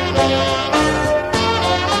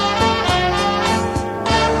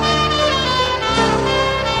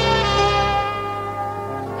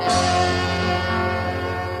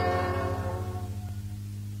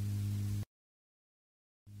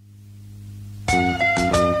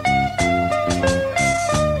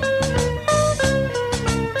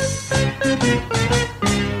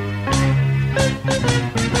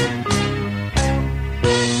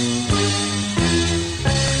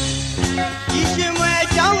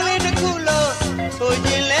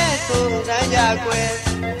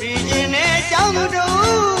ပြီးရင်နဲ့အကြောင်းသူတို့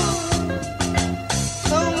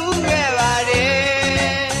သုံးမှုခဲ့ပါတ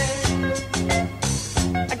ယ်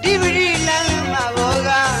အတိပတိလမ်းမှာဘောက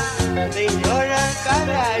သိရောရကား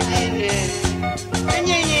ရာကြီးနဲ့အ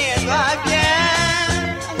ငိမ့်ရဲ့သွားပြန်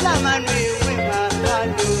အလှမတွေဝင့်မှာဟာ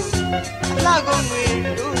လို့အလှကုန်တွေ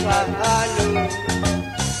တို့ပါဟာလို့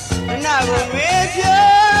နာကုန်တွေ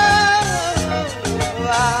ဖြိုး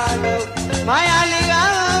ပါလို့မာယာလေးက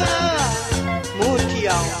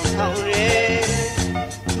ဆောင်ရဲ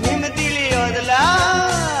မင်းမသိလျော်သ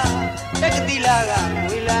လားတက္ကတိလာက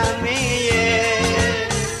ဝေလာမင်းရဲ့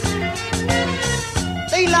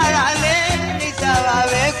သိလာရလဲအိဋ္ဌာပါ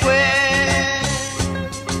ပဲခွဲ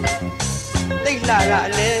သိလာရ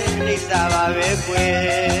လဲအိဋ္ဌာပါပဲခွဲ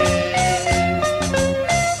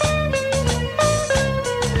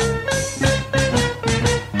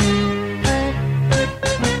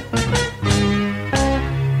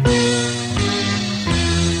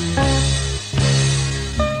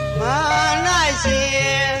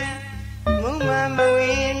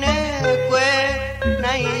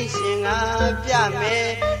ပြမယ်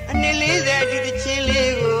အနည်း40ဒီတချင်း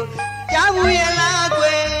လေးကိုကြားဘူးရလားကွ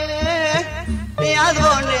ယ်တရား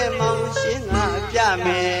တော်နဲ့မောင်ရှင်းငါပြမ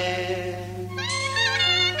ယ်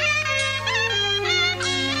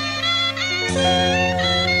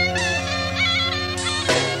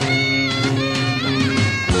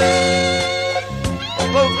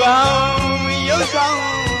ဘုတ်ကောင်ရုပ်ဆောင်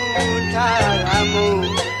ထားရမှု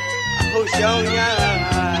အဟုတ်ရှောင်းရ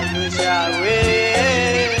ရွှေရှာဝေ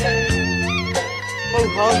ဘု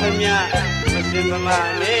တ်ဟောင်းသမျှမစင်မမ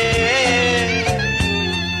နဲ့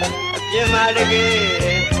အပြင်းမတကယ်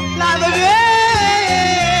လှပကယ်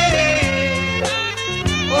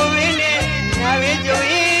ဘုံရင်းနဲ့ငါပဲကြုံ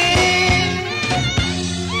ရင်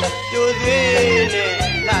ကြိုသွေးနဲ့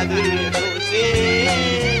လှသွေးကိုစ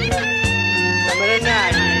င်မရဏရ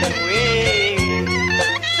င်ဝေး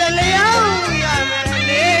စလျောင်းရမယ်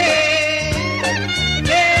လေ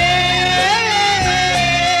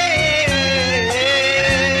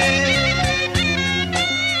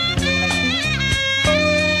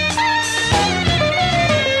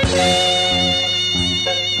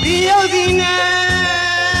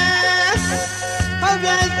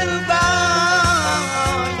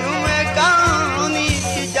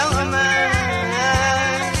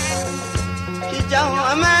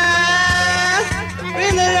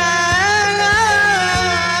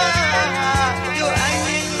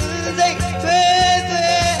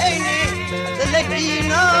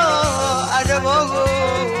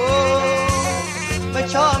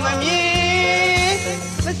ချောမမြင်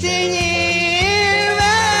မစင်ရင်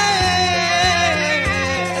ပဲ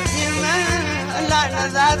အပြင်းမအလားန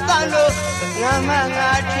သာတလို့ငါမ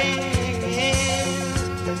ငါချင်း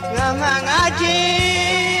ငါမငါချ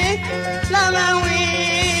င်းလာမဝ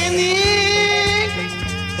င်သည်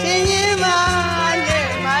စင်ရင်မနဲ့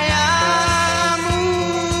မာယာမှု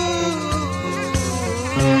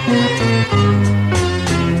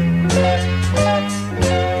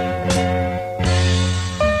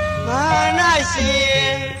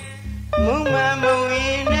မုံမမဝ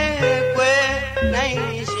င်းနဲ့ကွယ်နိုင်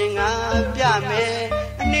ရှင်ငါပြမယ်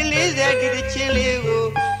အနည်း40ဒီတချင်းလေးကို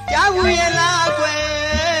ကြားဘူးရလားကွယ်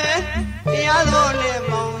တရားတော်နဲ့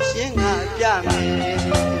မောင်ရှင်ငါပြမယ်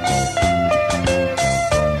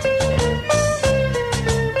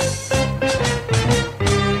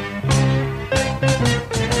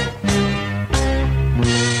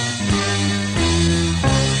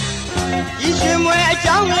ဤရှင်မွေအ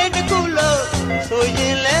ကြောင်းလေးတစ်ခုလို့ဆိုရ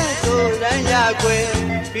င်လဲဆိုရန်ရကွယ်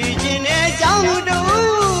ပြီးခြင်းနဲ့အကြောင်းတို့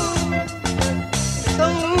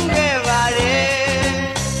သုံးခဲ့ပါတယ်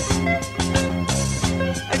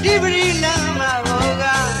အတိပတိလမ်းမှာဘောက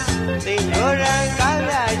သိရောရန်ကား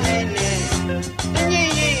ရကြီးနဲ့တငိ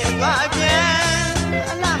မ့်ရင်အသွား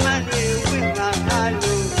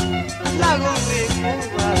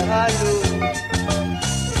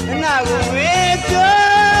Wake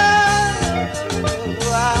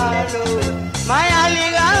Maya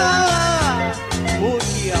Liga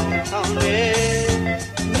Muti on Tombe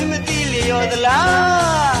Nimati or the La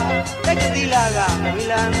Textilaga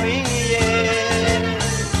Milan Mini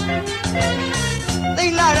They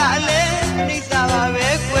Lara Ale Lisa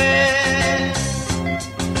Beque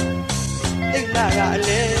They Lara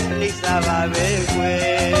Ale Lisa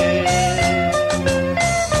Beque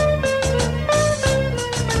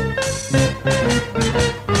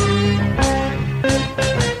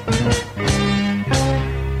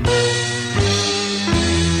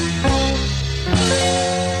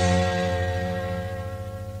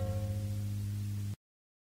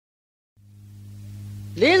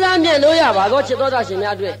Lisa Mian no ya ba go chit da shin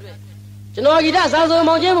mya twetကျွန်တော်ဂီတစာစုံ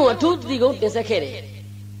မောင်ချင်းမှုအထူးတည်ကုန်းတင်ဆက်ခဲ့တယ်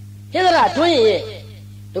ဟင်္ဒရာထွန်းရင်ရဲ့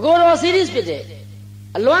တကောတော် series ဖြစ်တဲ့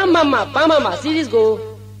အလွမ်းမမပန်းမ series ကို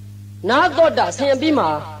နားတော့တာဆင်ပြီးမှ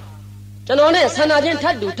ကျွန်တော်နဲ့ဆန္ဒချင်းထ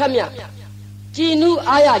ပ်တူထပ်မြကြည်နူး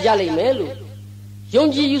အားရကြလိမ့်မယ်လို့ယုံ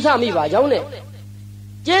ကြည်ယူဆမိပါကြောင်းနဲ့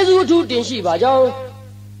ကျေးဇူးအထူးတင်ရှိပါကြောင်း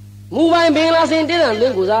မူပိုင်ပင်လာစင်တင်းတန်လွ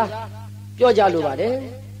င့်ကိုစားပြောကြလိုပါတယ်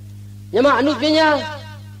မြမအမှုပညာ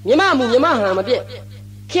မြမမှုမြမဟန်မပြည့်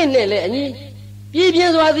ခင်နဲ့လည်းအညီပြည်ပြ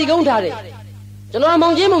င်းစွာစီကုန်းထားတဲ့ကျွန်တော်မော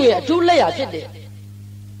င်ချင်းမုံရဲ့အထူးလက်ရဖြစ်တဲ့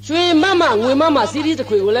ရွှေမမငွေမမစီးရီးတစ်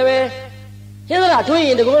ခွေကိုလည်းပဲဟင်းသလားထွင်းရ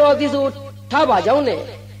င်တကောတော်သီဆိုထားပါကြောင်းနဲ့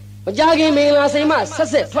မကြခင်မင်္ဂလာစိမ်မဆက်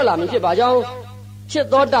ဆက်ထွက်လာမည်ဖြစ်ပါကြောင်းချစ်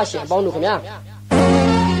တော်တရှင်အပေါင်းတို့ခင်ဗျာ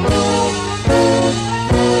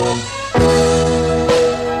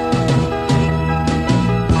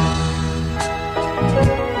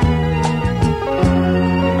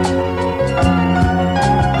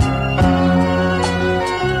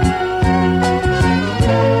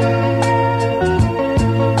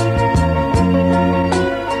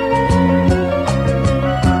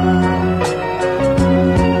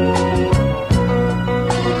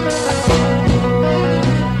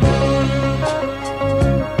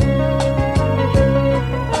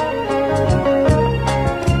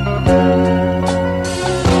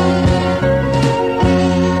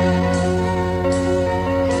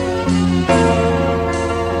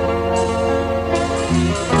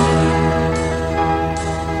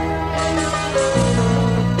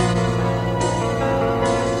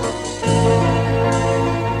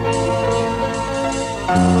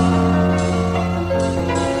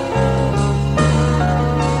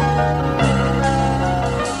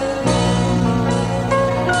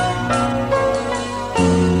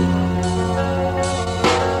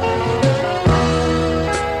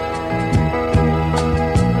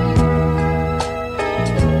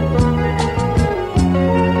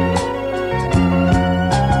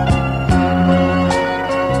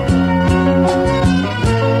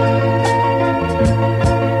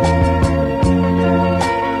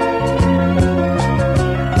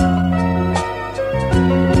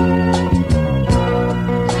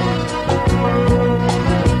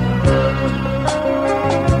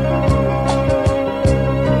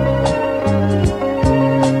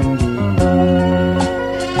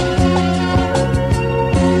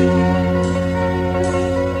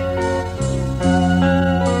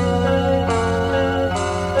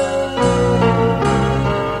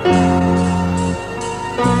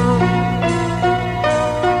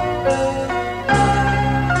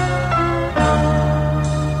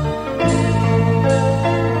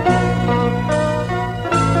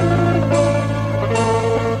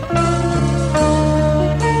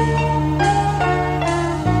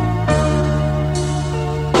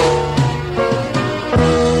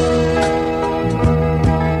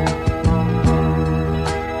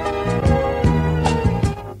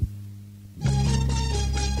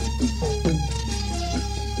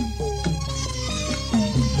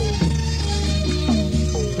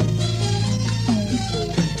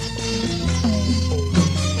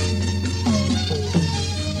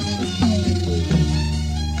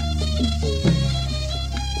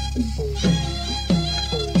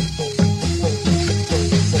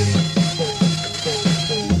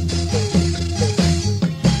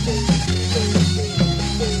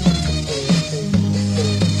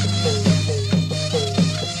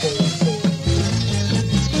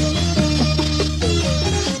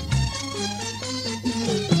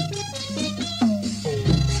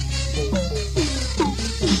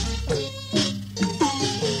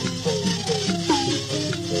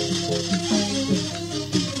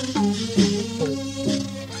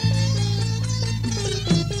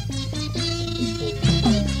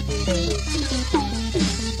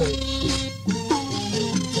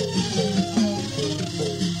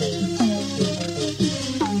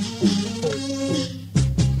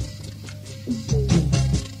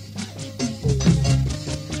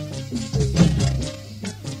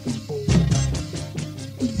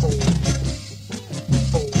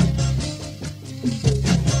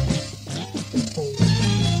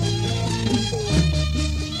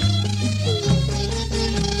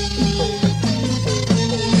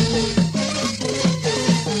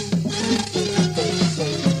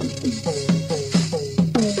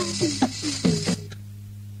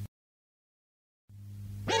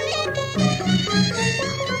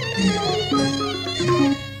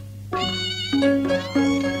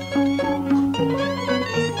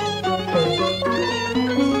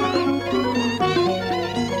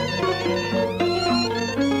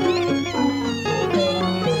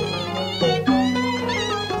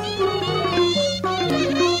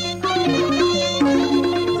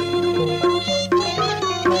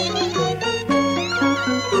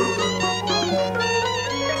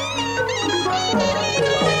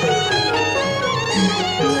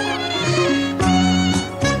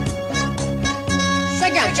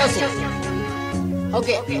 60ဟုတ်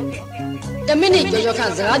ကဲ့1မိနစ်ကျော်ခ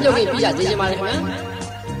န့်စကားပြောပြီးပြရသေးချင်ပါတယ်ခင်ဗျာ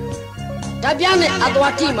ဓာပြနဲ့အ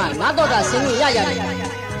သွားတိမှနားတော့တာဆင်းလို့ရရတယ်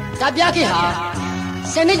ဓာပြခေဟာ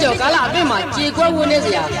စနစ်ကျော်ကာလအတွင်းမှာကြေကွဲဝန်းနေစ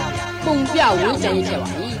ရာပုံပြဝန်းကျင်ခဲ့ပါ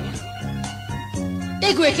ပြီတိ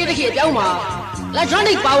တ်ခွေခေတခေအပြောင်းမှာ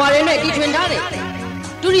electronic power တွေနဲ့တီထွင်ထားတဲ့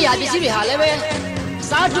ဒုတိယပစ္စည်းတွေဟာလည်းပဲ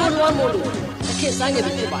စားကြိုးလွှမ်းမို့လို့အခက်ဆိုင်နေ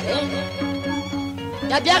ပြီဖြစ်ပါတယ်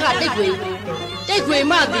ဓာပြကတိတ်ခွေ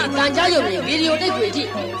မှဒီတန်ကြားရုံနဲ့ဗီဒီယိုတိတ်ခွေအထိ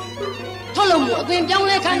ထုတ်လုပ်မှုအသွင်ပြောင်း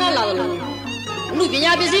လဲခန်းလာလို့အမှုပ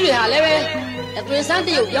ညာပစ္စည်းတွေဟာလည်းပဲအသွင်ဆန်းတ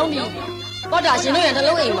ရုပ်ပြောင်းပြီးပေါ်တာရှင်တို့ရဲ့နှ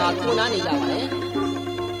လုံးအိမ်မှာခုန်နာနေကြပါတယ်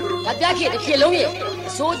ဓာပြခေတစ်ခေလုံးရဲ့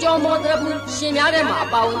အစိုးကြောမောတရဘူးရှင်များထဲမှာအ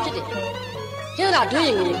ပါဝင်ဖြစ်တယ်ဟင်းသာတွင်းရ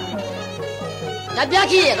င်ကိုဓာပြ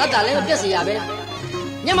ခေရဲ့ရတ္တလည်းမပြတ်စေရပဲ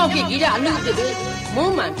မျက်မှောက်ခေဂီတအမှုအစ်တွေမု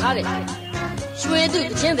န်းမှန်ထားတယ်ရွှေသူ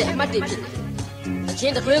တချင်းတဲ့အမှတ်တွေဖြစ်တယ်အချ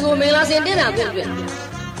င်းတစ်ခွေကိုမင်္ဂလာစင်တင်တာအတွက်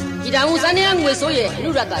ဂီတဦးစန်းနေငွေဆိုးရဲ့အနု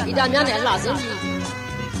ရတ္တဂီတများနဲ့အလှဆင်းပြီး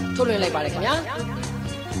ထုတ်လွှင့်လိုက်ပါတယ်ခင်ဗျာ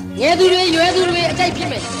ငယ်သူတွေရွယ်သူတွေအကြိုက်ဖြစ်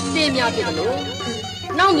မဲ့တေးများဖြစ်တယ်လို့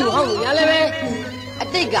နှောင်းသူဟောင်းသူများလည်းပဲအ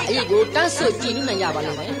တိတ်ကအရေးကိုတန်းဆွကြည်နူးနိုင်ကြပါ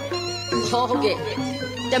လိမ့်မယ်ဟုတ်ကဲ့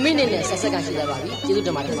1မိနစ်နဲ့ဆက်ဆက်ကရှိကြပါပြီကျေးဇူးတ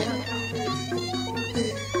င်ပါတယ်ခင်ဗျာ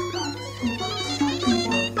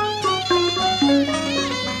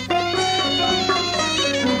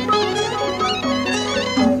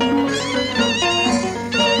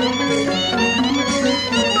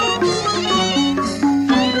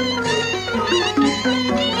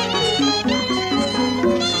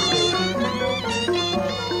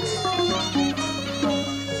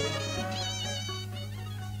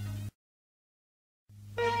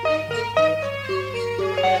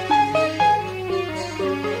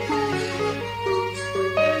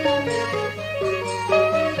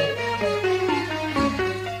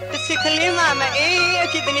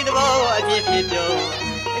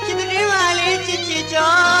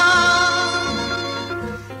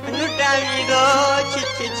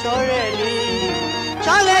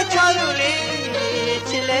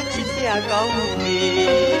ကောင်းမှုလေ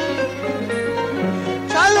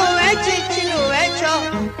ချောလို့ပဲချစ်လို့ပဲချောဘ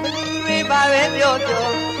ယ်သူတွေပါပဲပြောသ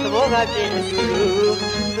ဘောကပြင်းတူ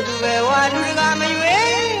ဘယ်သူပဲဝါလူတကာမ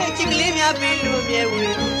ရွေးချစ်ကလေးများပြီးလို့မြဲ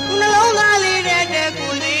ဝေးခုနှလုံးသားလေးတဲ့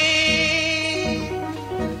ကိုလေး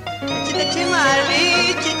ချစ်တဲ့ချင်းမ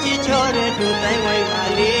လေးချစ်ချောတဲ့သူတိုင်းဝိုင်းပါ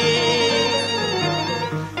လေ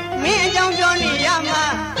မင်းအကြောင်းပြောနေရမှာ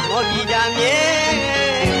မော်ပြီးတာမြဲ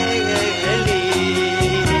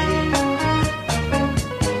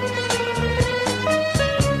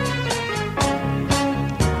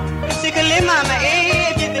လေးမမ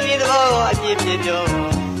အေးပြစ်တဲ့သဘောအပြည့်ပြည့်ပြော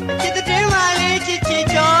ချစ်တဲ့မလေးချစ်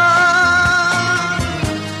ချော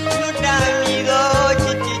လူတမ်းမီတော့ချ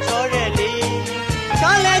စ်ချောတဲ့လေ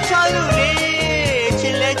ချောလဲချောလူလေးချ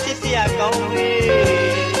စ်လဲချစ်စရာကောင်းလေ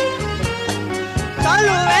ချော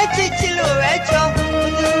လို့ပဲချစ်လို့ပဲချော